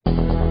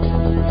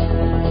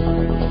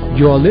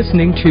You are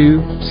listening to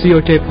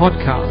COJ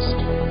Podcast.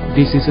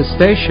 This is a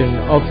station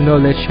of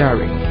knowledge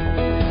sharing.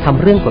 ท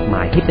ำเรื่องกฎหม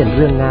ายให้เป็นเ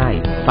รื่องง่าย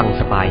ฟัง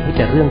สบายให้เ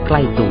ป็นเรื่องใก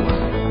ล้ตัว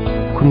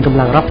คุณกำ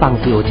ลังรับฟัง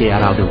COJ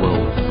Around the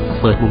World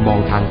เปิดมุมมอง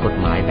ทางกฎ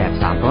หมายแบบ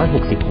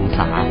360องศ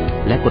า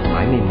และกฎหม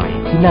ายใหม่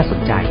ๆที่น่าสน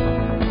ใจ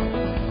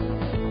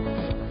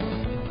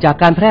จาก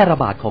การแพร่ระ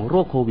บาดของโร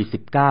คโควิด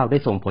 -19 ได้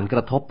ส่งผลกร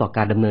ะทบต่อก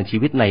ารดำเนินชี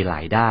วิตในหลา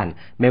ยด้าน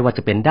ไม่ว่าจ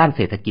ะเป็นด้านเ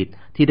ศรษฐกิจ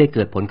ที่ได้เ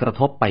กิดผลกระ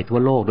ทบไปทั่ว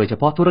โลกโดยเฉ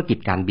พาะธุรกิจ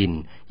การบิน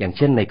อย่างเ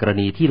ช่นในกร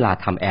ณีที่ลา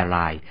ทัมแอร์ไล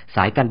น์ส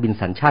ายการบิน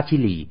สัญชาติชิ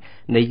ลี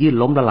ในยื่น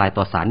ล้มละลาย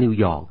ต่อศาลนิว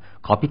ยอร์ก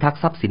ขอพิทัก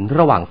ษ์ทรัพย์สินร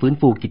ะหว่างฟื้น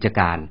ฟูกิจ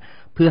การ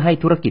เพื่อให้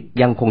ธุรกิจ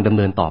ยังคงดำเ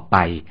นินต่อไป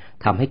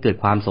ทำให้เกิด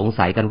ความสง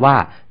สัยกันว่า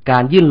กา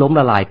รยื่นล้ม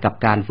ละลายกับ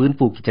การฟื้น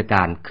ฟูกิจก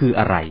ารคือ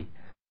อะไร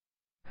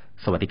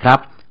สวัสดีครับ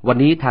วัน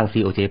นี้ทาง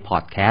COJ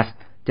Podcast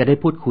จะได้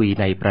พูดคุย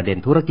ในประเด็น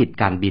ธุรกิจ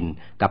การบิน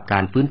กับกา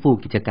รฟื้นฟู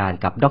กิจการ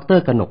กับดร.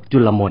กนกจุ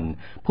ลมน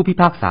ผู้พิ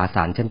พากษาศ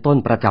าลชั้นต้น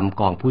ประจำ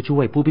กองผู้ช่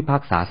วยผู้พิพา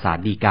กษาศาล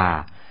ฎีกา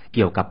เ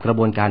กี่ยวกับกระบ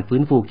วนการฟื้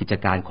นฟูกิจ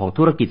การของ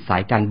ธุรกิจสา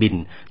ยการบิน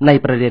ใน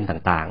ประเด็น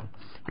ต่าง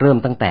ๆเริ่ม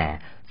ตั้งแต่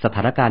สถ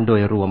านการณ์โด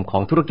ยรวมขอ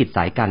งธุรกิจส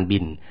ายการบิ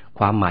น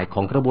ความหมายข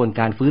องกระบวน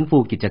การฟื้นฟู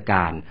กิจก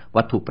าร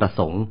วัตถุประส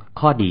งค์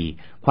ข้อดี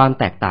ความ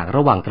แตกต่างร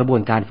ะหว่างกระบว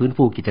นการฟื้น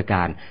ฟูกิจก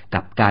าร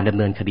กับการดำ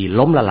เนินคดี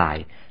ล้มละลาย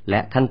และ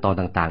ขั้นตอน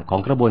ต่างๆของ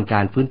กระบวนกา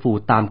รฟื้นฟู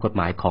ตามกฎห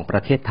มายของปร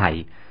ะเทศไทย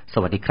ส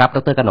วัสดีครับด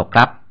ร.กนกค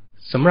รับ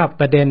สำหรับ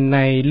ประเด็นใน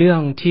เรื่อ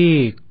งที่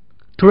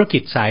ธุรกิ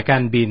จสายกา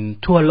รบิน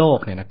ทั่วโลก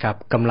เนี่ยนะครับ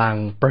กำลัง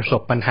ประส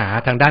บปัญหา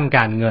ทางด้านก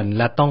ารเงิน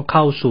และต้องเ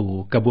ข้าสู่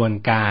กระบวน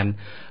การ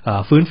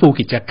ฟื้นฟู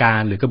กิจการ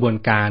หรือกระบวน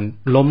การ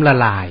ล้มละ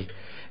ลาย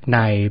ใน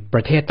ปร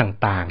ะเทศ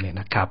ต่างๆเนี่ย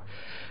นะครับ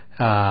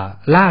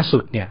ล่าสุ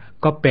ดเนี่ย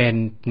ก็เป็น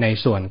ใน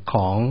ส่วนข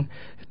อง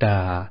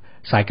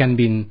สายการ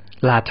บิน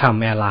ลาทัม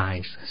แอร์ไล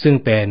น์ซึ่ง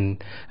เป็น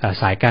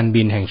สายการ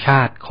บินแห่งช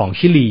าติของ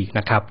ชิลี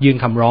นะครับยื่น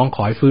คำร้องข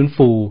อให้ฟื้น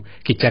ฟู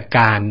กิจก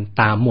าร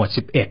ตามหมวด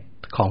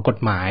11ของกฎ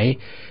หมาย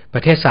ปร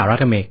ะเทศสหรั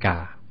ฐอเมริกา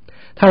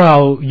ถ้าเรา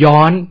ย้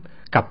อน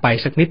กลับไป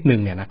สักนิดหนึ่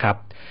งเนี่ยนะครับ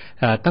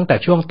ตั้งแต่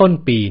ช่วงต้น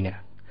ปีเนี่ย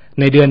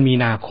ในเดือนมี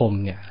นาคม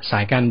เนี่ยสา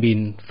ยการบิน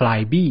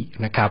Flybe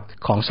นะครับ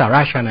ของสหร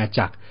าชอาณา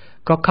จักร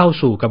ก็เข้า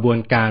สู่กระบวน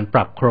การป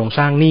รับโครงส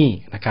ร้างหนี้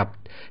นะครับ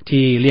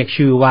ที่เรียก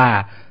ชื่อว่า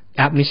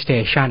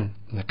Administration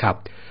นะครับ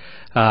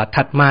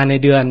ถัดมาใน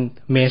เดือน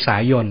เมษา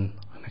ยน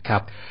นะครั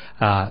บ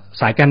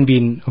สายการบิ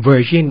น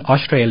Virgin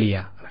Australia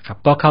นะครับ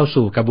ก็เข้า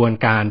สู่กระบวน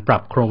การปรั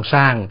บโครงส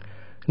ร้าง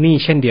หนี้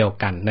เช่นเดียว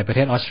กันในประเท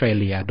ศออสเตร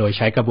เลียโดยใ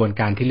ช้กระบวน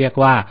การที่เรียก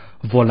ว่า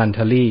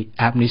Voluntary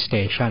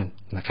Administration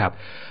นะครับ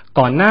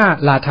ก่อนหน้า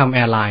LATAM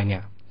Airlines เนี่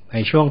ยใน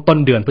ช่วงต้น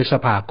เดือนพฤษ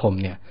ภาคม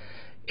เนี่ย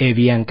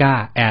Avianca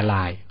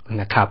Airlines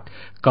นะครับ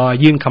ก็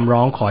ยื่นคำร้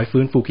องขอให้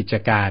ฟื้นฟูกิจ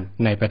การ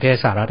ในประเทศ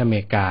สหรัฐอเม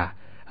ริกา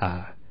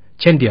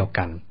เช่นเดียว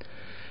กัน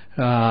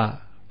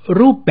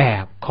รูปแบ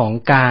บของ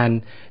การ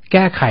แ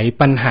ก้ไข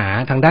ปัญหา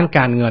ทางด้านก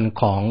ารเงิน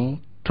ของ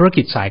ธุร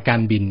กิจสายกา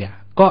รบินเนี่ย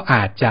ก็อ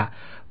าจจะ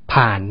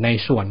ผ่านใน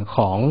ส่วนข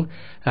อง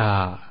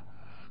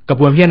กระ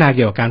บวนการพิจารณาเ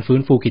กี่ยวกับการฟื้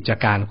นฟูกิจ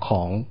การข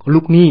องลู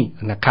กหนี้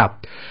นะครับ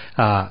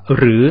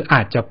หรืออ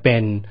าจจะเป็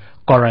น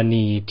กร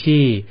ณี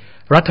ที่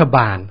รัฐบ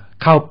าล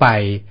เข้าไป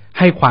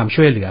ให้ความ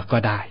ช่วยเหลือก็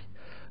ได้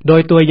โด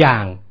ยตัวอย่า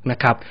งนะ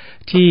ครับ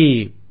ที่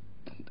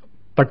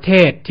ประเท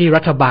ศที่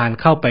รัฐบาล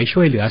เข้าไป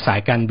ช่วยเหลือสาย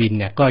การบิน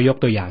เนี่ยก็ยก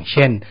ตัวอย่างเ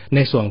ช่นใน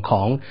ส่วนข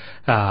อง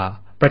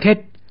ประเทศ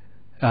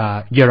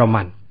เยอร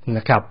มันน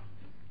ะครับ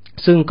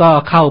ซึ่งก็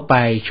เข้าไป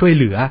ช่วยเ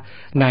หลือ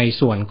ใน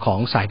ส่วนของ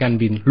สายการ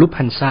บินลุฟต์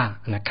ฮันซ่า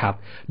นะครับ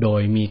โด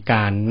ยมีก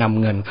ารนำ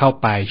เงินเข้า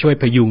ไปช่วย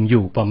พยุงอ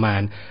ยู่ประมา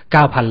ณ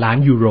 9,000 ล้าน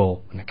ยูโร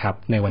นะครับ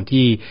ในวัน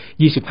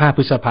ที่25พ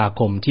ฤษภา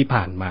คมที่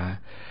ผ่านมา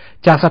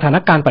จากสถาน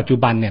การณ์ปัจจุ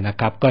บันเนี่ยนะ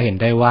ครับก็เห็น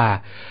ได้ว่า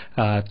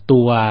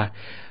ตัว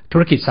ธุ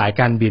รกิจสาย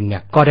การบินเนี่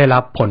ยก็ได้รั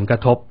บผลกร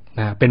ะทบ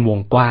นะเป็นวง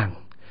กว้าง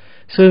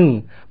ซึ่ง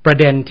ประ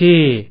เด็นที่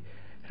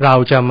เรา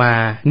จะมา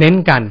เน้น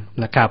กัน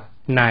นะครับ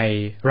ใน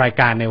ราย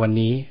การในวัน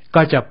นี้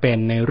ก็จะเป็น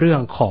ในเรื่อ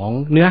งของ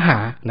เนื้อหา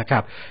นะครั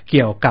บเ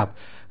กี่ยวกับ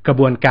กระ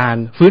บวนการ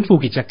ฟื้นฟู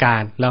กิจกา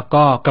รแล้ว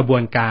ก็กระบว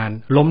นการ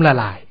ล้มละ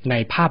ลายใน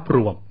ภาพร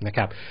วมนะค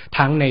รับ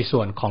ทั้งในส่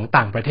วนของ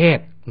ต่างประเทศ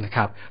นะค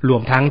รับรว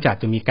มทั้ง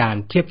จะมีการ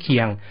เทียบเคี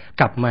ยง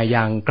กับมา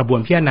ยังกระบวน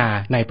พิจารณา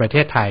ในประเท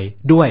ศไทย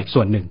ด้วยส่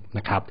วนหนึ่ง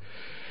นะครับ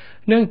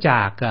เนื่องจ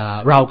าก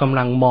เรากำ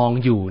ลังมอง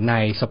อยู่ใน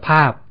สภ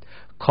าพ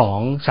ของ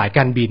สายก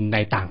ารบินใน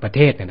ต่างประเท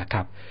ศเนี่ยนะค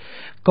รับ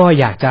ก็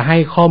อยากจะให้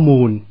ข้อ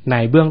มูลใน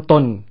เบื้อง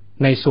ต้น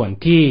ในส่วน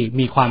ที่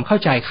มีความเข้า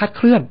ใจคลาดเ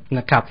คลื่อน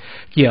นะครับ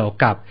เกี่ยว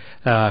กับ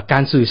กา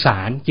รสื่อสา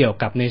รเกี่ยว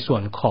กับในส่ว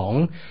นของ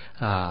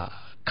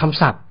ค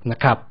ำศัพท์นะ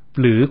ครับ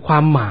หรือควา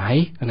มหมาย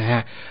นะฮ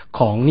ะ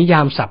ของนิย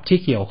ามศัพท์ที่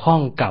เกี่ยวข้อ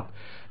งกับ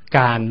ก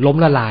ารล้ม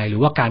ละลายหรื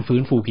อว่าการฟื้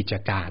นฟูกิจ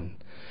การ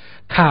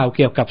ข่าวเ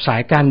กี่ยวกับสา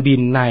ยการบิน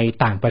ใน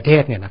ต่างประเท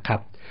ศเนี่ยนะครั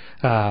บ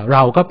เร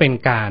าก็เป็น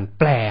การ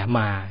แปลม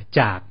า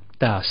จาก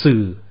สื่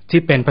อ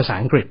ที่เป็นภาษา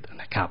อังกฤษ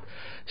นะครับ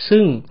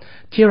ซึ่ง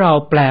ที่เรา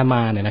แปลม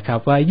าเนี่ยนะครับ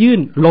ว่ายื่น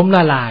ล้มล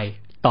ะลาย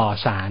ต่อ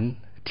ศาล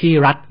ที่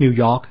รัฐนิว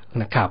ยอร์ก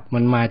นะครับมั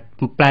นมา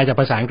แปลจาก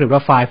ภาษาอังกฤษว่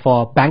า File for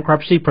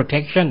Bankruptcy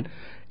Protection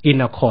in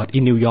a Court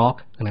in New York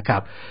นะครั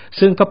บ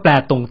ซึ่งก็แปล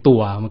ตรงตั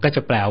วมันก็จ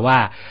ะแปลว่า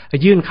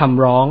ยื่นค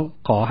ำร้อง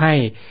ขอให้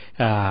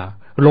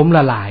ล้มล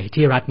ะลาย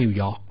ที่รัฐนิว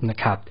ยอร์กนะ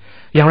ครับ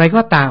อย่างไร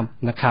ก็ตาม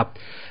นะครับ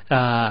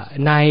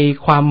ใน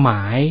ความหม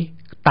าย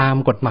ตาม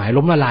กฎหมาย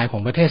ล้มละลายขอ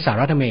งประเทศสห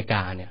รัฐอเมริก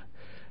าเนี่ย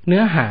เนื้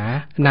อหา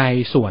ใน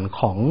ส่วน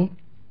ของ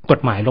กฎ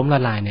หมายล้มละ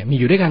ลายเนี่ยมี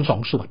อยู่ด้วยกัน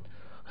2 ส่วน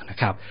นะ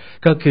ครับ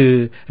ก็คือ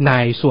ใน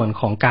ส่วน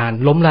ของการ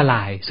ล้มละล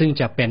ายซึ่ง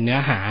จะเป็นเนื้อ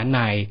หาใ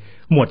น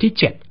หมวดที่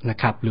7นะ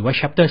ครับหรือว่า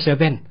chapter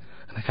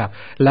 7นะครับ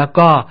แล้ว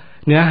ก็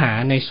เนื้อหา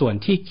ในส่วน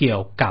ที่เกี่ย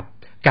วกับ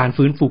การ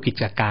ฟื้นฟูกิ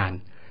จการ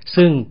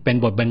ซึ่งเป็น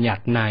บทบัญญั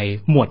ติใน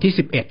หมวดที่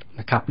11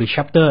นะครับหรือ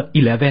chapter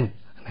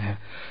 11นะฮะ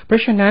เพรา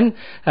ะฉะนั้น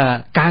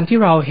การที่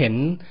เราเห็น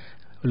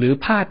หรือ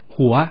พาด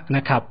หัวน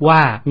ะครับว่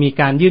ามี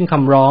การยื่นค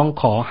ำร้อง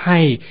ขอให้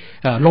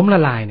ล้มละ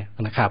ลายเนี่ย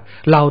นะครับ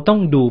เราต้อง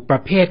ดูปร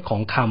ะเภทขอ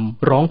งค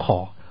ำร้องขอ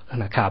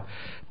นะครับ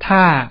ถ้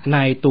าใน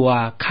ตัว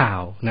ข่า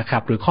วนะครั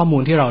บหรือข้อมู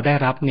ลที่เราได้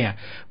รับเนี่ย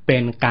เป็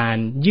นการ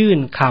ยื่น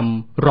ค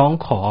ำร้อง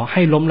ขอใ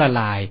ห้ล้มละ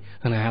ลาย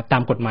นะครับตา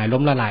มกฎหมายล้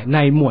มละลายใน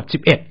หมวด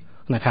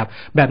11นะครับ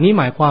แบบนี้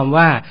หมายความ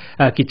ว่า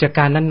กิจก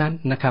ารนั้น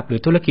ๆนะครับหรือ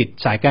ธุรกิจ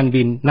สายการ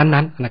บิน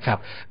นั้นๆนะครับ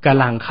ก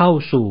ำลังเข้า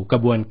สู่กร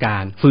ะบวนกา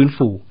รฟื้น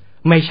ฟู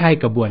ไม่ใช่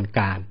กระบวน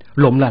การ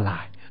ล้มละลา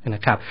ยน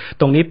ะครับ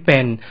ตรงนี้เป็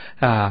น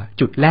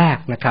จุดแรก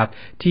นะครับ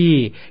ที่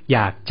อย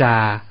ากจะ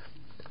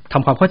ท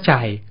ำความเข้าใจ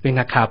เลย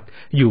นะครับ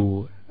อยู่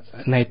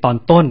ในตอน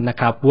ต้นนะ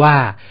ครับว่า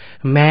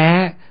แม้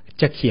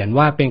จะเขียน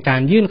ว่าเป็นกา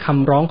รยื่นค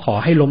ำร้องขอ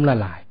ให้ล้มละ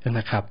ลาย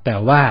นะครับแต่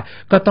ว่า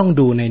ก็ต้อง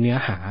ดูในเนื้อ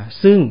หา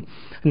ซึ่ง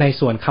ใน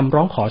ส่วนคำร้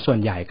องขอส่วน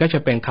ใหญ่ก็จะ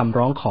เป็นคำ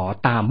ร้องขอ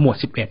ตามหมวด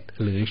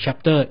11หรือ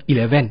chapter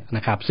 11น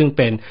ะครับซึ่งเ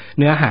ป็น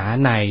เนื้อหา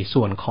ใน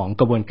ส่วนของ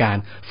กระบวนการ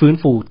ฟื้น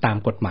ฟูตาม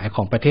กฎหมายข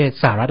องประเทศ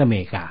สหรัฐอเม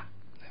ริกา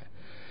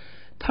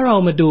ถ้าเรา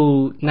มาดู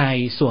ใน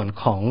ส่วน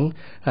ของ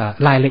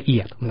รายละเอี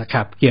ยดนะค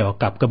รับเกี่ยว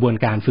กับกระบวน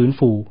การฟื้น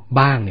ฟู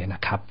บ้างเนี่ยน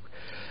ะครับ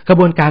กระ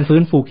บวนการฟื้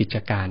นฟูกิจ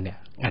การเนี่ย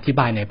อธิบ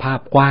ายในภาพ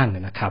กว้าง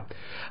นะครับ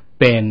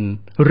เป็น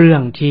เรื่อ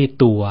งที่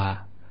ตัว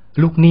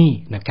ลูกหนี้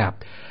นะครับ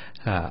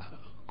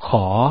ข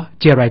อ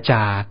เจรจ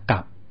ากั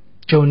บ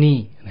เจ้าหนี้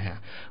นะฮะ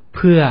เ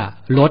พื่อ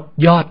ลด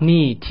ยอดห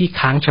นี้ที่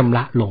ค้างชำร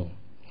ะลง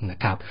นะ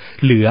ครับ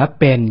เหลือ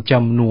เป็นจ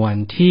ำนวน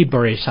ที่บ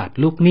ริษัท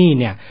ลูกหนี้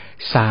เนี่ย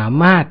สา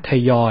มารถท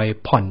ยอย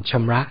ผ่อนช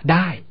ำระไ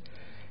ด้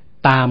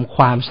ตามค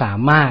วามสา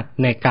มารถ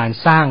ในการ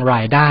สร้างร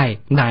ายได้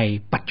ใน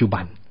ปัจจุ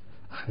บัน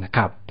นะค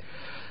รับ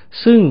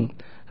ซึ่ง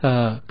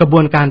กระบ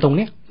วนการตรง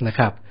นี้นะค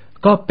รับ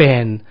ก็เป็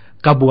น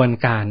กระบวน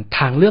การท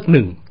างเลือกห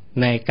นึ่ง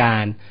ในกา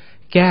ร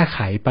แก้ไข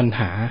ปัญ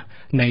หา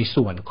ใน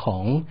ส่วนขอ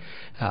ง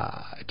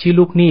ที่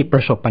ลูกหนี้ปร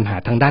ะสบปัญหา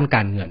ทางด้านก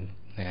ารเงิน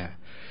นะ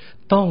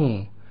ต้อง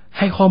ใ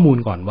ห้ข้อมูล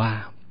ก่อนว่า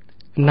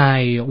ใน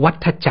วั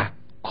ฏจักร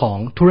ของ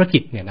ธุรกิ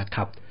จเนี่ยนะค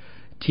รับ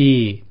ที่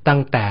ตั้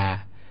งแต่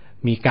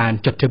มีการ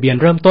จดทะเบียน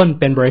เริ่มต้น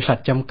เป็นบริษัท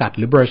จำกัดห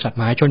รือบริษัท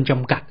มหาชนจ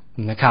ำกัด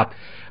นะครับ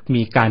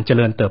มีการเจ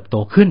ริญเติบโต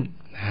ขึ้น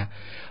นะ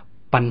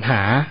ปัญห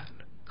า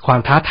ความ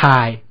ท้าทา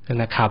ย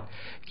นะครับ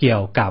เกี่ย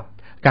วกับ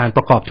การป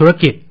ระกอบธุร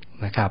กิจ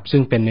นะครับซึ่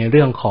งเป็นในเ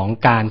รื่องของ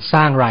การส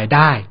ร้างรายไ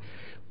ด้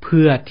เ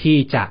พื่อที่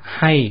จะ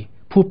ให้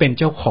ผู้เป็น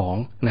เจ้าของ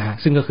นะฮะ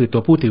ซึ่งก็คือตั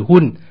วผู้ถือ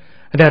หุ้น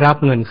ได้รับ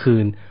เงินคื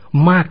น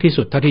มากที่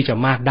สุดเท่าที่จะ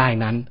มากได้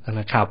นั้น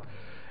นะครับ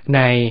ใน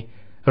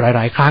หล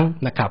ายๆครั้ง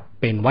นะครับ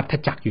เป็นวัฏ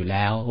จักรอยู่แ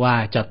ล้วว่า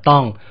จะต้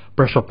องป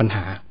ระสบปัญห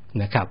า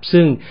นะครับ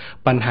ซึ่ง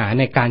ปัญหา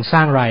ในการสร้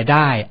างรายไ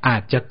ด้อา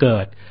จจะเกิ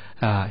ด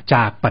จ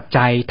ากปัจ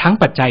จัยทั้ง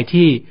ปัจจัย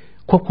ที่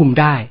ควบคุม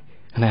ได้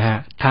นะฮะ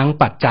ทั้ง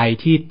ปัจจัย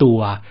ที่ตัว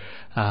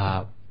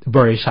บ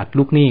ริษัท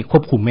ลูกหนี้คว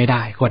บคุมไม่ไ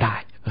ด้ก็ได้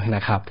น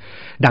ะครับ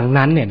ดัง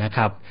นั้นเนี่ยนะค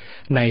รับ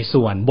ใน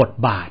ส่วนบท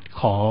บาท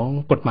ของ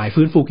กฎหมาย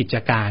ฟื้นฟูกิจ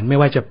การไม่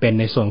ว่าจะเป็น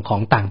ในส่วนขอ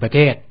งต่างประเท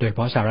ศโดยเฉ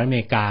พาะสหรัฐอเม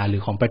ริกาหรื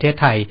อของประเทศ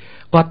ไทย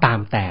ก็ตาม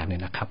แต่เนี่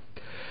ยนะครับ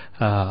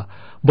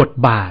บท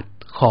บาท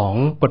ของ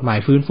กฎหมาย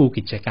ฟื้นฟู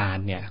กิจการ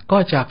เนี่ยก็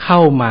จะเข้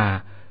ามา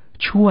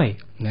ช่วย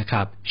นะค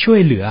รับช่ว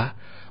ยเหลือ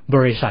บ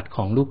ริษัทข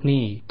องลูกห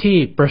นี้ที่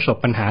ประสบ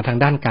ปัญหาทาง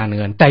ด้านการเ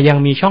งินแต่ยัง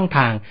มีช่องท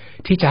าง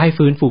ที่จะให้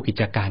ฟื้นฟูกิ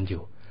จการอ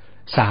ยู่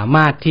สาม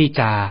ารถที่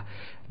จะ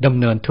ดำ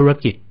เนินธุร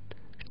กิจ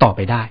ต่อไป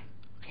ได้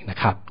นะ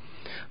ครับ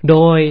โด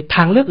ยท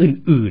างเลือก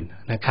อื่น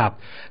ๆนะครับ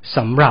ส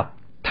ำหรับ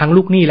ทั้ง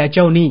ลูกหนี้และเ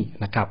จ้าหนี้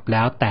นะครับแ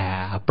ล้วแต่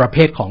ประเภ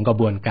ทของกระ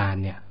บวนการ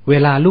เนี่ยเว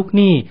ลาลูกห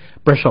นี้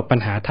ประสบปัญ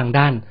หาทาง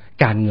ด้าน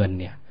การเงิน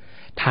เนี่ย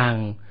ทาง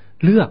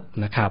เลือก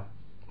นะครับ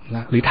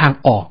หรือทาง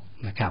ออก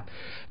นะครับ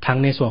ทั้ง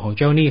ในส่วนของ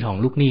เจ้าหนี้ของ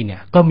ลูกหนี้เนี่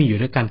ยก็มีอยู่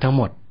ด้วยกันทั้งห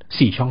มด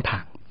4ช่องทา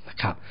งนะ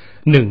ครับ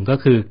1ก็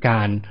คือก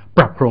ารป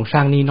รับโครงสร้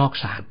างหนี้นอก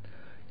ศาล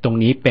ตรง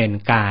นี้เป็น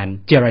การ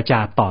เจรจา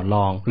ต่อร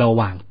องระห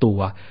ว่างตัว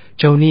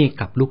เจ้าหนี้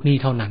กับลูกหนี้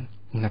เท่านั้น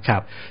นะครั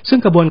บซึ่ง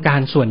กระบวนการ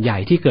ส่วนใหญ่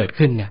ที่เกิด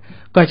ขึ้นเนี่ย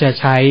ก็จะ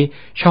ใช้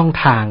ช่อง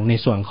ทางใน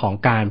ส่วนของ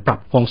การปรับ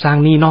โครงสร้าง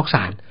หนี้นอกศ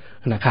าล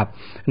นะครับ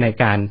ใน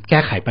การแก้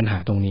ไขปัญหา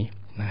ตรงนี้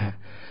นะฮะ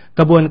ก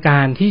ระบวนกา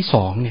รที่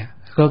2เนี่ย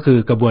ก็คือ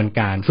กระบวน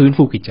การฟื้น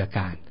ฟูกิจก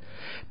าร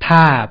ถ้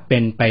าเป็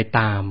นไป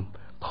ตาม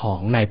ขอ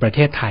งในประเท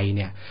ศไทยเ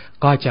นี่ย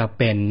ก็จะ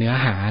เป็นเนื้อ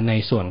หาใน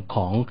ส่วนข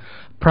อง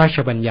พระราช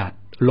บัญญัติ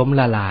ล้ม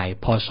ละลาย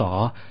พ.ศ.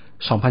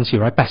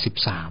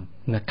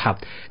 2483นะครับ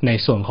ใน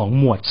ส่วนของ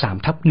หมวด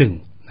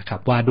 3/1 นะครั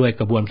บว่าด้วย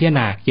กระบวนพิจาร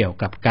ณาเกี่ยว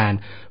กับการ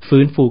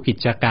ฟื้นฟูกิ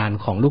จการ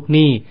ของลูกห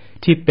นี้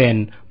ที่เป็น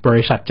บ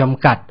ริษัทจ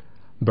ำกัด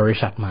บริ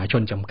ษัทมหาช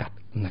นจำกัด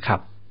นะครับ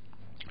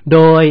โด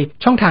ย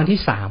ช่องทางที่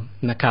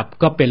3นะครับ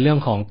ก็เป็นเรื่อง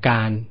ของก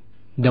าร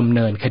ดำเ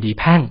นินคดี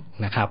แพ่ง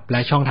นะครับและ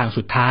ช่องทาง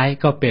สุดท้าย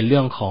ก็เป็นเรื่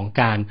องของ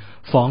การ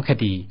ฟ้องค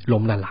ดีล้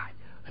มละลาย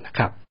นะค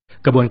รับ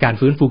กระบวนการ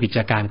ฟื้นฟูกิจ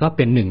การก็เ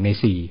ป็น1ใน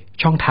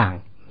4ช่องทาง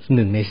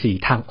1ใน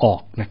4ทางออ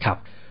กนะครับ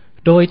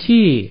โดย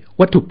ที่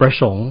วัตถุประ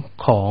สงค์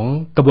ของ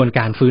กระบวนก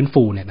ารฟื้น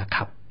ฟูเนี่ยนะค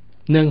รับ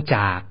เนื่องจ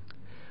าก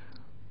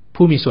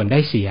ผู้มีส่วนได้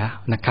เสีย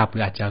นะครับหรื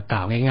ออาจจะกล่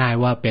าวง่าย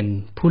ๆว่าเป็น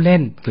ผู้เล่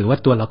นหรือว่า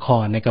ตัวละค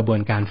รในกระบว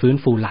นการฟื้น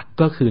ฟูหลัก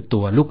ก็คือตั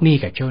วลูกหนี้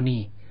กับเจ้าห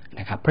นี้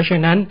นะครับเพราะฉะ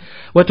นั้น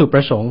วัตถุป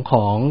ระสงค์ข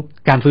อง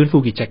การฟื้นฟู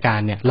กิจการ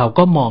เนี่ยเรา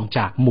ก็มองจ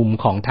ากมุม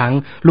ของทั้ง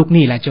ลูกห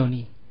นี้และเจ้าห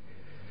นี้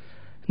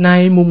ใน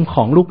มุมข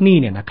องลูกหนี้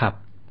เนี่ยนะครับ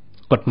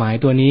กฎหมาย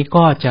ตัวนี้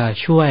ก็จะ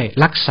ช่วย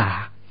รักษา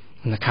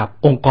นะครับ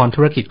องค์กร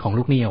ธุรกิจของ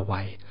ลูกหนี้เอาไ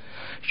ว้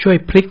ช่วย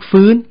พลิก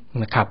ฟื้น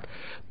นะครับ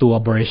ตัว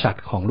บริษัท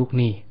ของลูก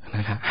หนี้น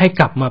ะครับให้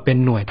กลับมาเป็น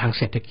หน่วยทาง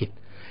เศรษฐกิจ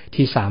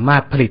ที่สามาร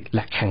ถผลิตแล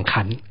ะแข่ง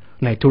ขัน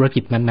ในธุรกิ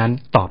จนั้น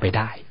ๆต่อไปไ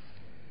ด้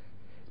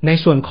ใน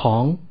ส่วนขอ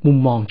งมุม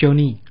มองเจ้า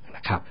หนี้น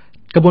ะครับ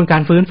กระบวนกา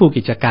รฟื้นฟู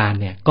กิจการ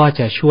เนี่ยก็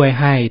จะช่วย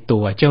ให้ตั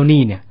วเจ้าห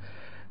นี้เนี่ย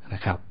น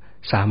ะครับ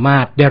สามา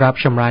รถได้รับ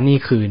ชำระหนี้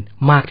คืน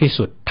มากที่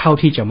สุดเท่า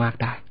ที่จะมาก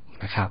ได้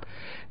นะครับ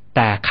แ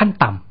ต่ขั้น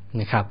ต่ำ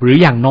นะครับหรือ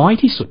อย่างน้อย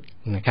ที่สุด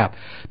นะครับ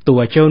ตัว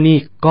เจ้าหนี้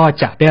ก็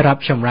จะได้รับ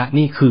ชำระห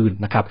นี้คืน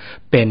นะครับ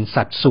เป็น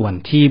สัดส่วน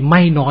ที่ไ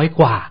ม่น้อย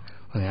กว่า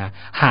นะ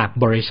หาก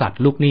บริษัท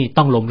ลูกหนี้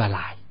ต้องล้มละล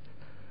าย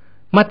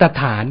มาตร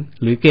ฐาน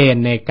หรือเกณ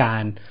ฑ์ในกา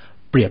ร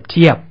เปรียบเ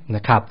ทียบน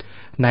ะครับ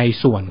ใน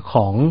ส่วนข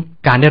อง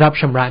การได้รับ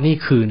ชำระหนี้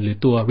คืนหรือ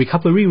ตัว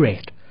recovery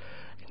rate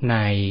ใน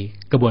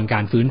กระบวนกา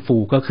รฟื้นฟู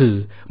ก็คือ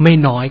ไม่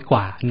น้อยก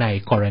ว่าใน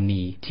กร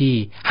ณีที่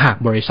หาก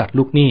บริษัท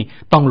ลูกหนี้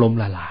ต้องล้ม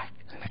ละลาย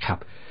นะครับ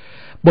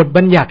บท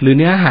บัญญัติหรือ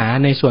เนื้อหา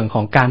ในส่วนข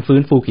องการฟื้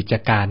นฟูกิจ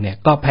การเนี่ย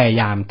ก็พยา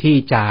ยามที่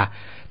จะ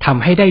ท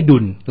ำให้ได้ดุ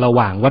ลระห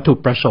ว่างวัตถุ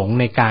ประสงค์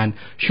ในการ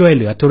ช่วยเ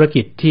หลือธุร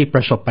กิจที่ปร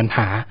ะสบปัญห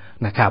า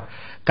นะครับ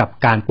กับ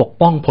การปก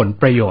ป้องผล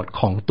ประโยชน์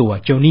ของตัว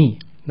เจ้าหนี้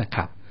นะค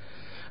รับ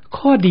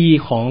ข้อดี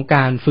ของก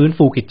ารฟื้น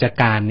ฟูกิจ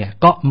การเนี่ย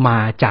ก็มา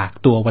จาก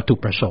ตัววัตถุ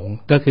ประสงค์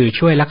ก็คือ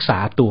ช่วยรักษา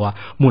ตัว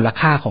มูล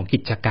ค่าของกิ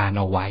จการ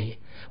เอาไว้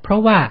เพรา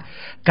ะว่า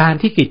การ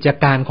ที่กิจ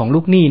การของลู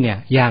กหนี้เนี่ย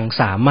ยัง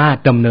สามารถ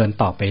ดำเนิน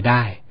ต่อไปไ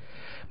ด้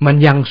มัน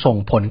ยังส่ง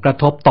ผลกระ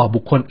ทบต่อบุ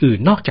คคลอื่น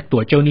นอกจากตั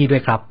วเจ้าหนี้ด้ว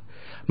ยครับ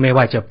ไม่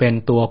ว่าจะเป็น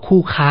ตัว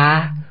คู่ค้า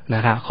น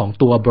ะครับของ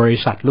ตัวบริ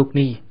ษัทลูกห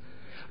นี้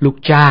ลูก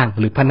จ้าง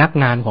หรือพนัก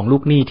งานของลู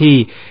กหนี้ที่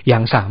ยั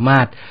งสามา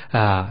รถ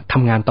ท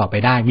ำงานต่อไป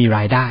ได้มีร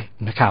ายได้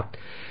นะครับ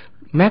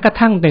แม้กระ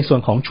ทั่งในส่ว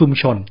นของชุม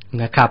ชน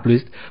นะครับหรือ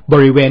บ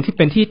ริเวณที่เ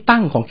ป็นที่ตั้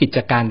งของกิจ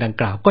การดัง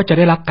กล่าวก็จะไ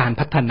ด้รับการ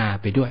พัฒนา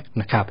ไปด้วย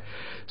นะครับ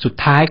สุด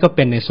ท้ายก็เ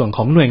ป็นในส่วนข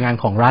องหน่วยงาน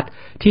ของรัฐ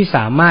ที่ส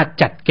ามารถ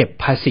จัดเก็บ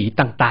ภาษี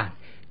ต่าง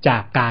ๆจา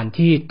กการ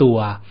ที่ตัว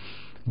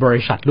บ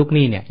ริษัทลูกห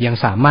นี้เนี่ยยัง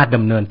สามารถด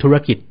ำเนินธุร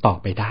กิจต่อ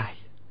ไปได้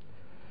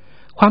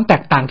ความแต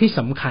กต่างที่ส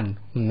ำคัญ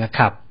นะค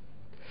รับ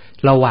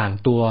ระหว่าง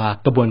ตัว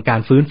กระบวนการ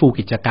ฟื้นฟู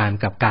กิจการ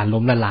กับการ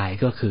ล้มละลาย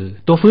ก็คือ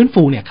ตัวฟื้น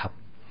ฟูเนี่ยครับ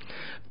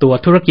ตัว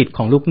ธุรกิจข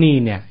องลูกหนี้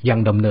เนี่ยยัง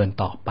ดำเนิน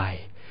ต่อไป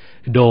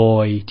โด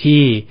ย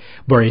ที่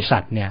บริษั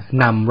ทเนี่ย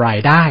นำราย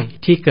ได้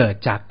ที่เกิด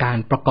จากการ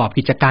ประกอบ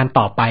กิจการ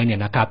ต่อไปเนี่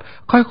ยนะครับ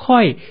ค่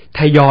อยๆ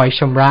ทยอย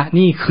ชำระห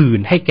นี้คืน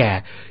ให้แก่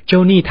เจ้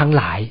าหนี้ทั้ง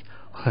หลาย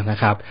นะ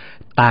ครับ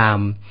ตาม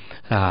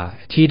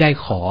ที่ไ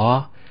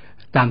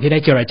ด้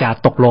เจรจา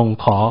ตกลง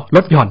ขอล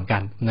ดหย่อนกั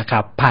นนะครั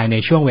บภายใน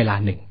ช่วงเวลา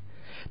หนึ่ง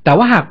แต่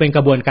ว่าหากเป็นก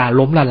ระบวนการ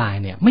ล้มละลาย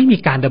เนี่ยไม่มี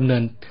การดำเนิ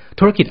น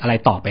ธุรกิจอะไร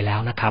ต่อไปแล้ว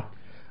นะครับ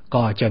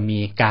ก็จะมี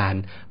การ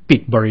ปิ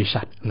ดบริ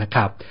ษัทนะค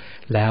รับ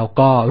แล้ว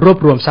ก็รวบ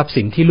รวมทรัพย์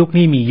สินที่ลูกห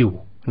นี้มีอยู่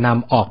น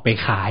ำออกไป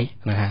ขาย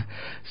นะฮะ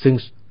ซึ่ง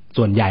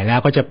ส่วนใหญ่แล้ว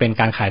ก็จะเป็น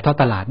การขายทอด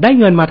ตลาดได้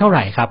เงินมาเท่าไห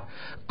ร่ครับ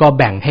ก็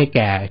แบ่งให้แ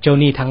ก่เจ้า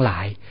หนี้ทั้งหลา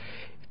ย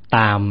ต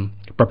าม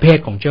ประเภท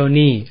ของเจ้าห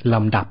นี้ล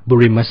ำดับบุ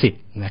ริมสิท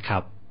ธิ์นะครั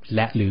บแล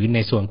ะหรือใน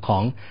ส่วนขอ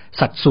ง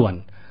สัดส่วน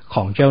ข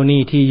องเจ้าห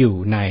นี้ที่อยู่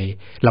ใน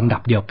ลำดั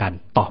บเดียวกัน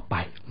ต่อไป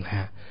นะฮ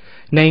ะ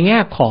ในแง่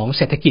ของเ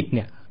ศรษฐกิจเ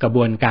นี่ยกระบ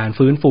วนการ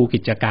ฟื้นฟูกิ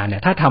จการเนี่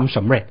ยถ้าทำส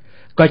ำเร็จ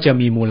ก็จะ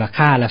มีมูล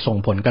ค่าและส่ง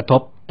ผลกระท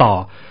บต่อ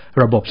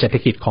ระบบเศรษฐ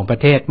กิจของประ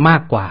เทศมา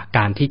กกว่าก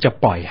ารที่จะ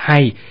ปล่อยให้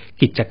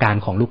กิจการ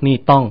ของลูกหนี้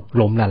ต้อง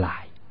ล้มละลา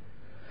ย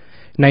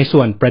ในส่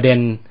วนประเด็น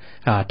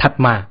ถัด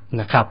มา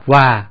นะครับ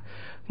ว่า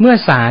เมื่อ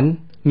ศาล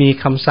มี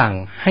คำสั่ง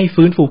ให้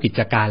ฟื้นฟูกิ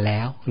จการแล้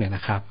วเนี่ยน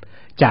ะครับ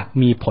จะ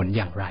มีผลอ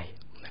ย่างไร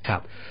นะครั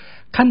บ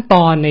ขั้นต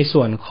อนใน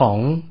ส่วนของ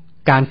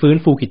การฟื้น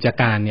ฟูกิจ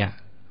การเนี่ย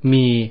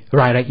มี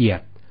รายละเอียด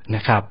น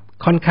ะครับ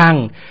ค่อนข้าง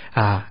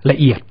ละ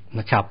เอียด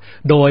นะครับ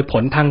โดยผ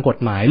ลทางกฎ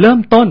หมายเริ่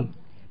มต้น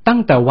ตั้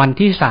งแต่วัน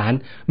ที่ศาล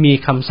มี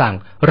คำสั่ง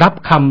รับ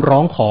คำร้อ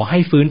งขอให้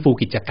ฟื้นฟู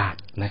กิจการ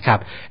นะครับ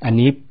อัน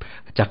นี้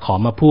จะขอ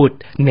มาพูด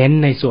เน้น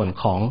ในส่วน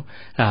ของ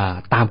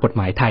ตามกฎห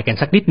มายไทยกัน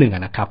สักนิดหนึ่งน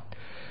ะครับ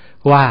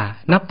ว่า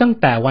นับตั้ง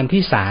แต่วัน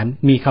ที่ศาล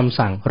มีคำ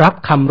สั่งรับ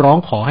คำร้อง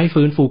ขอให้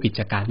ฟื้นฟูกิ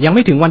จการยังไ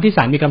ม่ถึงวันที่ศ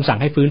าลมีคำสั่ง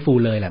ให้ฟื้นฟู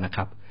เลยแหละนะค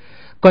รับ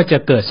ก็จะ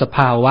เกิดสภ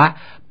าวะ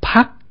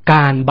พักก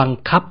ารบัง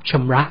คับช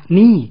ำระห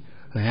นี้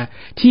นะฮะ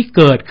ที่เ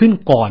กิดขึ้น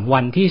ก่อน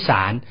วันที่ศ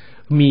าล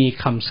มี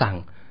คำสั่ง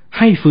ใ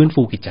ห้ฟื้น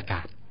ฟูกิจกา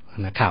ร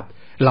นะครับ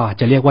เราอาจ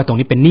จะเรียกว่าตรง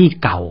นี้เป็นหนี้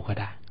เก่าก็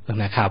ได้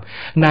นะครับ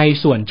ใน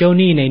ส่วนเจ้า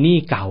หนี้ในหนี้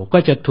เก่าก็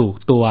จะถูก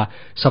ตัว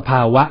สภ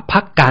าวะพั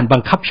กการบั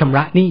งคับชำร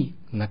ะหนี้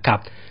นะครับ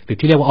หรือ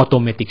ที่เรียกว่า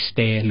automatic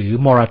stay หรือ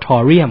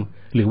moratorium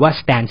หรือว่า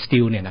stand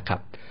still เนี่ยนะครับ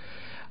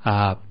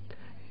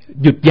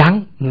หยุดยั้ง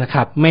นะค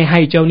รับไม่ให้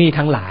เจ้าหนี้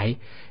ทั้งหลาย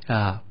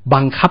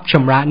บังคับช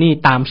ำระหนี้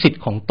ตามสิท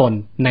ธิ์ของตน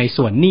ใน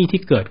ส่วนหนี้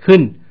ที่เกิดขึ้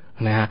น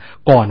นะฮะ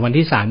ก่อนวัน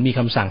ที่ศาลมีค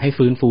ำสั่งให้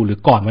ฟื้นฟูหรือ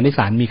ก่อนวันที่ศ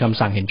าลมีคำ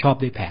สั่งเห็นชอบ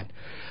ด้วยแผน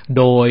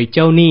โดยเ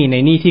จ้าหนี้ใน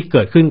หนี้ที่เ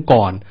กิดขึ้น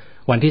ก่อน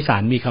วันที่ศา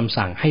ลมีคำ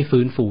สั่งให้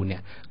ฟื้นฟูเนี่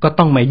ยก็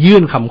ต้องมายื่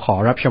นคำขอ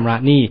รับชำระ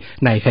หนี้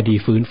ในคดี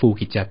ฟื้นฟู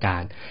กิจกา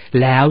ร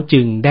แล้ว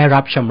จึงได้รั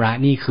บชำระ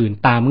หนี้คืน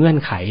ตามเงื่อน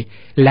ไข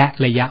และ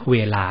ระยะเว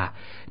ลา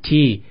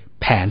ที่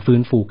แผนฟื้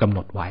นฟูกำหน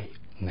ดไว้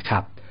นะครั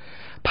บ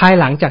ภาย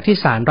หลังจากที่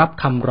ศาลรับ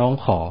คำร้อง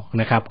ขอ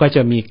นะครับก็จ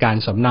ะมีการ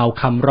สำเนา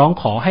คำร้อง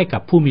ขอให้กั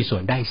บผู้มีส่ว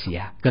นได้เสีย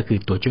ก็คือ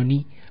ตัวเจ้าห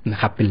นี้นะ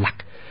ครับเป็นหลัก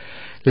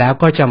แล้ว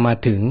ก็จะมา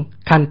ถึง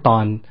ขั้นตอ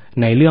น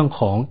ในเรื่อง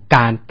ของก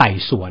ารไต่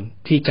สวน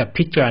ที่จะ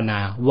พิจารณา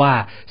ว่า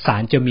ศา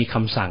ลจะมีค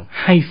ำสั่ง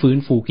ให้ฟื้น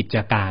ฟูกิจ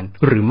การ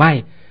หรือไม่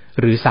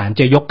หรือศาล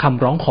จะยกค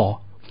ำร้องขอ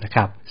นะค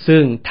รับ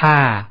ซึ่งถ้า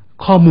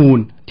ข้อมูล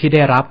ที่ไ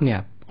ด้รับเนี่ย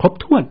ครบ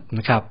ถ้วนน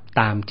ะครับ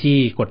ตามที่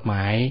กฎหม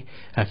าย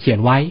เขียน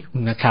ไว้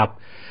นะครับ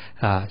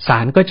ศา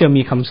ลก็จะ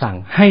มีคำสั่ง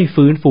ให้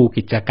ฟื้นฟู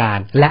กิจการ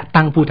และ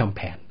ตั้งผู้ทำแ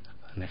ผน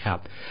นะครับ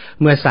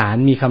เมื่อศาล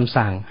มีคำ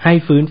สั่งให้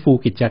ฟื้นฟู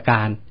กิจก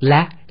ารแล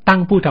ะตั้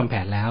งผู้ทำแผ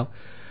นแล้ว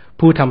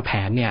ผู้ทำแผ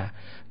นเนี่ย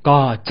ก็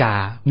จะ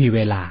มีเว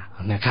ลา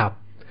นะครับ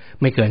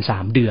ไม่เกิน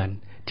3 เดือน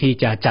ที่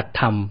จะจัด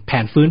ทำแผ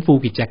นฟื้นฟู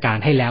กิจการ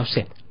ให้แล้วเส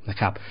ร็จนะ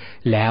ครับ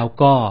แล้ว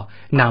ก็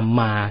นำ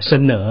มาเส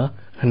นอ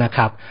นะค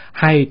รับ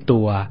ให้ตั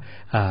ว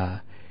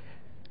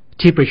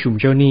ที่ประชุม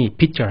เจ้าหนี้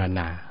พิจารณ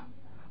า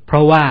เพร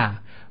าะว่า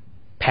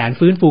แผน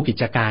ฟื้นฟูกิ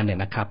จการเนี่ย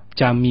นะครับ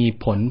จะมี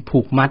ผลผู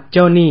กมัดเ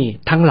จ้าหนี้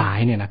ทั้งหลาย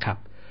เนี่ยนะครับ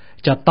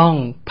จะต้อง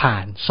ผ่า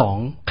น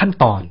2 ขั้น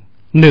ตอน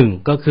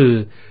1ก็คือ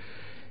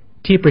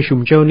ที่ประชุม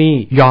เจ้าหนี้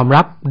ยอม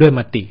รับด้วยม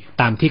ติ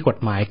ตามที่กฎ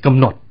หมายกำ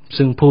หนด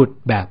ซึ่งพูด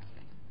แบบ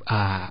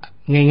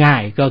ง่า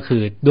ยๆก็คื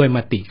อด้วยม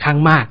ติข้าง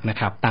มากนะ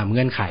ครับตามเ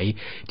งื่อนไข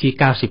ที่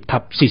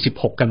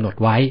90/46กำหนด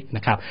ไว้น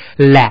ะครับ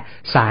และ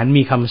ศาล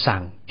มีคำสั่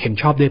งเห็น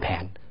ชอบด้วยแผ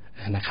น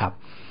นะครับ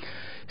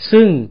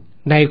ซึ่ง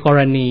ในกร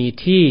ณี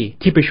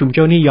ที่ประชุมเ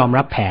จ้าหนี้ยอม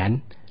รับแผน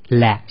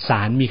และศ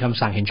าลมีคำ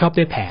สั่งเห็นชอบ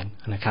ด้วยแผน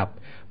นะครับ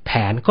แผ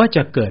นก็จ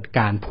ะเกิด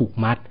การผูก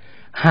มัด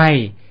ให้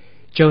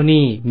เจ้าห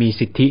นี้มี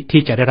สิทธิ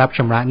ที่จะได้รับช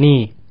ำระหนี้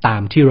ตา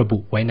มที่ระบุ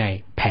ไว้ใน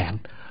แผน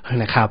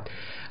นะครับ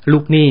ลู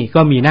กหนี้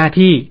ก็มีหน้า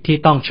ที่ที่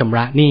ต้องชำร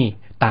ะหนี้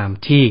ตาม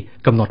ที่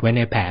กำหนดไว้ใ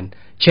นแผน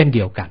เช่นเ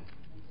ดียวกัน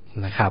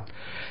นะครับ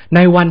ใน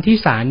วันที่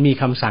ศาลมี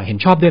คำสั่งเห็น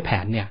ชอบด้วยแผ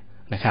นเนี่ย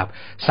นะครับ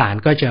ศาล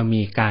ก็จะ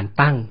มีการ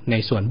ตั้งใน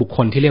ส่วนบุคค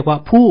ลที่เรียกว่า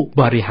ผู้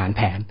บริหารแ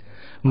ผน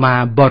มา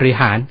บริ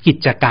หารกิ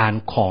จการ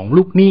ของ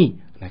ลูกหนี้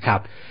นะครับ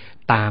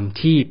ตาม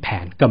ที่แผ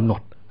นกำหน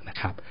ดนะ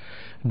ครับ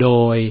โด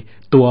ย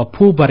ตัว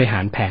ผู้บริหา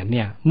รแผนเ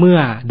นี่ยเมื่อ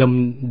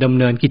ดำ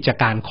เนินกิจ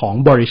การของ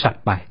บริษัท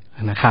ไป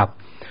นะครับ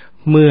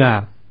เมื่อ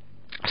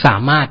สา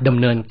มารถดำ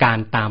เนินการ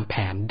ตามแผ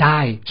นได้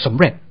สำ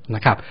เร็จน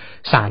ะครับ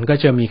ศาลก็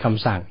จะมีค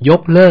ำสั่งย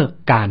กเลิก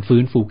การ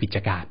ฟื้นฟูกิจ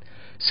การ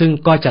ซึ่ง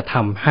ก็จะท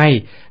ำให้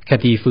ค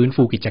ดีฟื้น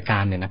ฟูกิจกา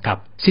รเนี่ยนะครับ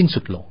สิ้นสุ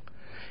ดลง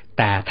แ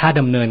ต่ถ้า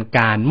ดำเนินก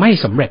ารไม่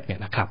สำเร็จเนี่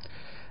ยนะครับ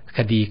ค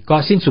ดีก็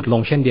สิ้นสุดล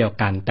งเช่นเดียว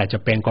กันแต่จะ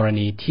เป็นกร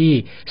ณีที่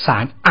ศา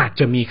ลอาจ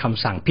จะมีค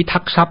ำสั่งพิทั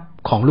กษ์ทรัพย์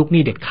ของลูกห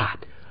นี้เด็ดขาด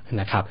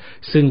นะครับ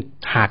ซึ่ง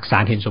หากศา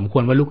ลเห็นสมคว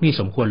รว่าลูกหนี้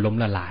สมควรล้ม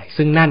ละลาย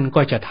ซึ่งนั่น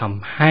ก็จะท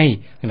ำให้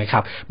นะครั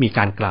บมีก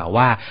ารกล่าว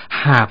ว่า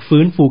หาก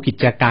ฟื้นฟูกิ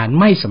จการ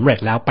ไม่สำเร็จ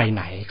แล้วไปไ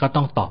หนก็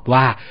ต้องตอบ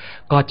ว่า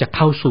ก็จะเ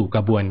ข้าสู่ก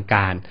ระบวนก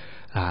าร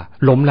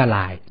ล้มละล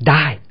ายไ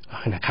ด้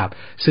นะครับ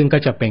ซึ่งก็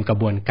จะเป็นกระ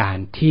บวนการ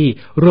ที่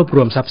รวบร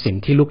วมทรัพย์สิน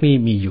ที่ลูกหนี้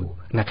มีอยู่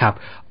นะครับ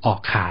ออก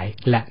ขาย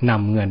และน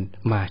ำเงิน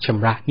มาช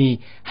ำระหนี้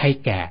ให้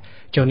แก่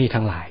เจ้าหนี้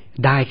ทั้งหลาย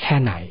ได้แค่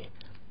ไหน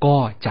ก็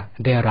จะ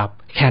ได้รับ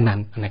แค่นั้น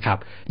นะครับ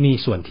หนี้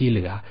ส่วนที่เห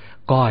ลือ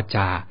ก็จ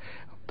ะ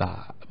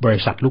บริ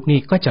ษัทลูกหนี้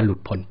ก็จะหลุด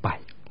พ้นไป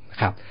นะ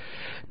ครับ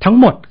ทั้ง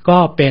หมดก็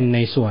เป็นใน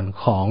ส่วน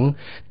ของ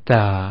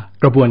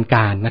กระบวนก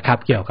ารนะครับ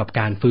เกี่ยวกับ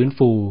การฟื้น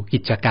ฟูกิ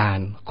จการ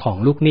ของ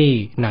ลูกหนี้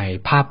ใน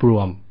ภาพร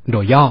วมโด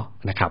ยย่อ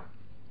นะครับ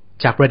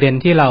จากประเด็น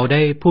ที่เราไ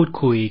ด้พูด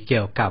คุยเ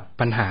กี่ยวกับ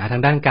ปัญหาทา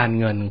งด้านการ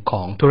เงินข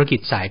องธุรกิจ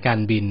สายการ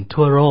บิน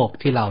ทั่วโลก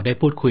ที่เราได้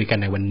พูดคุยกัน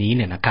ในวันนี้เ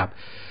นี่ยนะครับ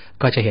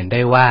ก็จะเห็นไ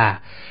ด้ว่า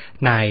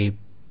ใน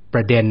ป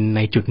ระเด็นใ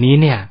นจุดนี้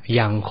เนี่ย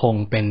ยังคง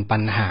เป็นปั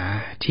ญหา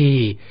ที่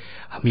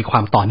มีควา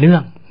มต่อเนื่อ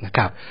งนะค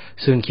รับ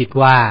ซึ่งคิด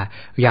ว่า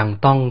ยัง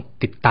ต้อง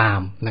ติดตาม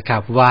นะครั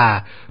บว่า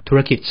ธุร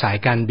กิจสาย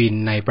การบิน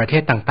ในประเท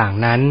ศต่าง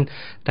ๆนั้น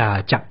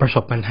จะประส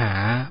บปัญหา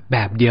แบ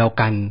บเดียว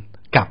กัน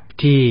กับ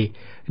ที่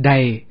ได้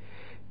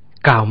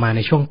กล่าวมาใน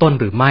ช่วงต้น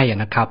หรือไม่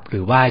นะครับห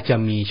รือว่าจะ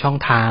มีช่อง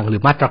ทางหรื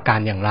อมาตรการ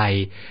อย่างไร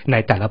ใน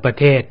แต่ละประ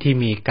เทศที่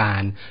มีกา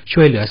ร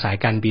ช่วยเหลือสาย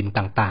การบิน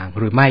ต่างๆ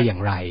หรือไม่อย่า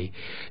งไร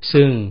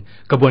ซึ่ง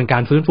กระบวนกา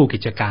รฟื้นฟูกิ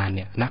จการเ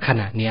นี่ยณข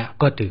ณะนี้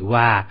ก็ถือ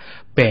ว่า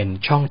เป็น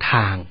ช่องท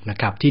างนะ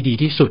ครับที่ดี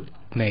ที่สุด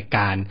ในก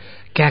าร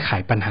แก้ไข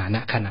ปัญหาณ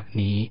ขณะ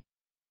นี้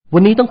วั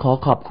นนี้ต้อง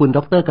ขอบคุณด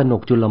ร.กน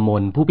กจุลม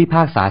นผู้พิพ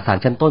ากษาศาล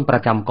ชั้นต้นปร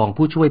ะจำกอง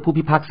ผู้ช่วยผู้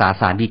พิพากษา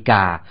ศาลฎีก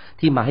า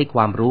ที่มาให้คว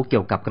ามรู้เกี่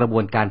ยวกับกระบว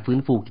นการฟื้น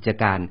ฟูกิจ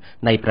การ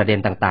ในประเด็น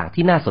ต่างๆ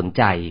ที่น่าสนใ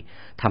จ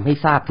ทำให้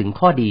ทราบถึง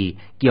ข้อดี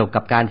เกี่ยวกั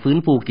บการฟื้น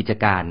ฟูกิจ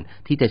การ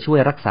ที่จะช่วย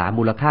รักษา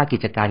มูลค่ากิ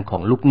จการขอ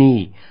งลูกหนี้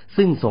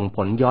ซึ่งส่งผ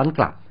ลย้อนก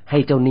ลับให้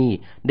เจ้าหนี้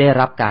ได้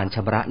รับการช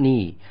ำระห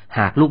นี้ห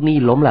ากลูกหนี้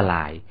ล้มละล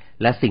าย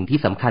และสิ่งที่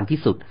สำคัญที่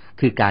สุด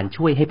คือการ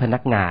ช่วยให้พนั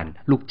กงาน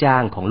ลูกจ้า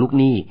งของลูก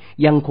หนี้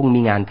ยังคง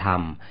มีงานท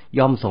ำ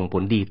ย่อมส่งผ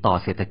ลดีต่อ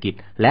เศรษฐกิจ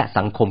และ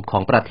สังคมขอ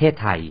งประเทศ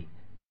ไทย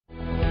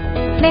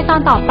ในตอ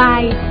นต่อไป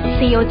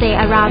COJ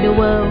Around the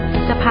World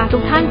จะพาทุ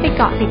กท่านไปเ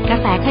กาะติดกระ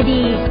แสค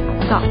ดี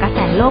เกาะกระแส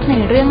โลกใน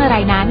เรื่องอะไร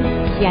นั้น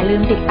อย่าลื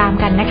มติดตาม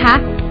กันนะคะ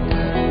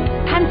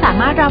ท่านสา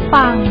มารถรับ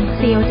ฟัง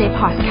COJ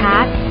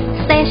Podcast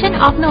Station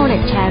of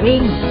Knowledge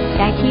Sharing ไ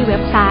ด้ที่เว็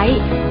บไซต์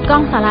กอ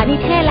งสารนิ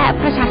เทศและ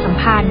ประชาสัม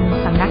พันธ์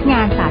สำนักง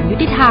านศาลยุ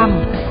ติธรรม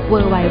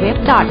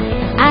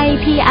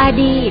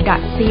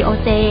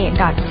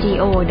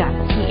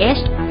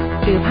www.iprd.coj.go.th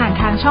หรือผ่าน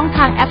ทางช่องท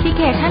างแอปพลิเ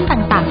คชัน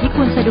ต่างๆที่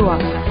คุณสะดวก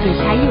หรือ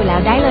ใช้อยู่แล้ว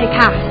ได้เลย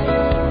ค่ะ